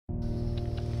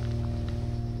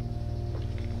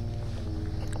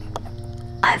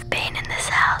I've been in this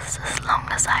house as long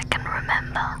as I can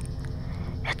remember.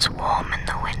 It's warm in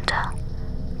the winter,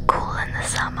 cool in the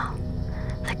summer.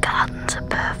 The gardens are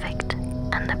perfect,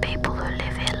 and the people who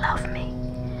live here love me.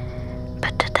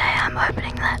 But today I'm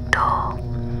opening that door,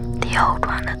 the old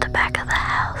one at the back of the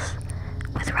house,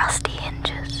 with rusty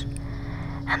hinges,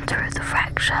 and through the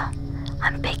fracture,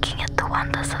 I'm peeking at the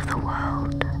wonders of the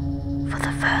world, for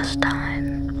the first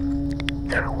time,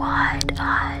 through wide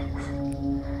eyes.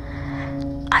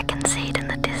 I can see it in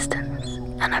the distance,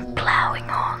 and I'm ploughing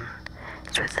on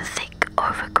through the thick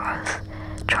overgrowth,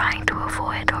 trying to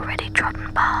avoid already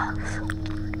trodden paths.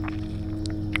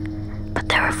 But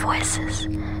there are voices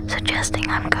suggesting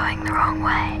I'm going the wrong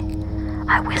way.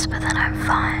 I whisper that I'm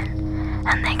fine,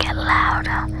 and they get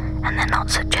louder, and they're not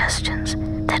suggestions,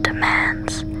 they're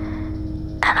demands.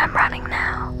 And I'm running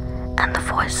now, and the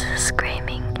voices are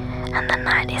screaming, and the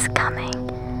night is coming,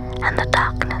 and the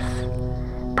darkness.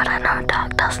 But I know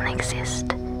dark doesn't exist,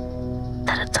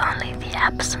 that it's only the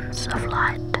absence of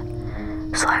light.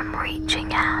 So I'm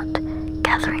reaching out,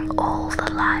 gathering all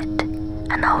the light,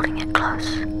 and holding it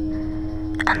close.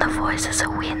 And the voices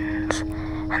are winds,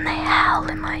 and they howl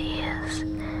in my ears,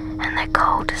 and their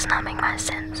cold is numbing my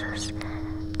senses.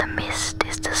 The mist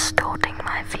is distorting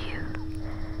my view.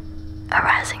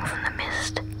 Arising from the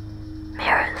mist,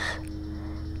 mirrors,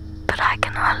 but I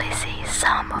can only see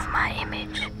some of my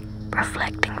image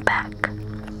reflecting back.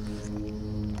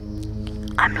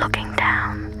 I'm looking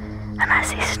down, and I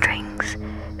see strings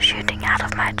shooting out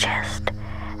of my chest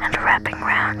and wrapping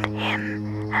round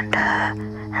him and her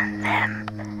and them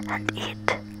and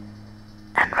it,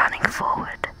 and running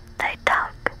forward they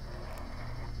tug,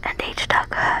 and each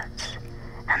tug hurts,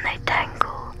 and they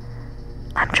tangle.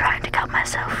 I'm trying to cut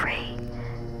myself free,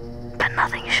 but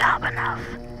nothing's sharp enough,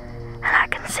 and I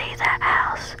can see that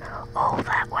house all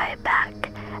that way back,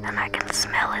 and I can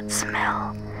smell its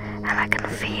smell, and I can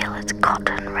feel its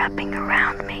cotton wrapping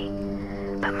around me,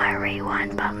 but my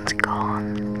rewind button's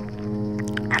gone,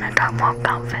 and I don't want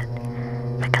comfort,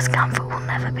 because comfort will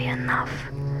never be enough.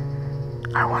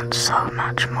 I want so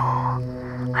much more.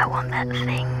 I want that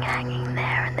thing hanging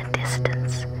there in the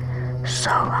distance, so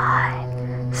high,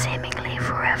 seemingly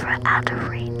forever out of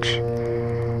reach,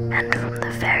 and from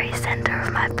the very center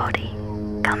of my body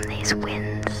come these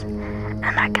winds,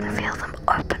 and I can feel them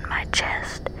open my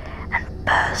chest and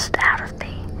burst out of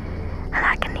me, and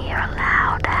I can hear a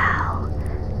loud howl,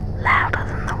 louder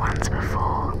than the ones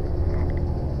before,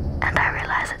 and I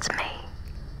realize it's me.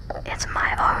 It's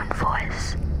my own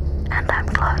voice, and I'm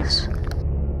close.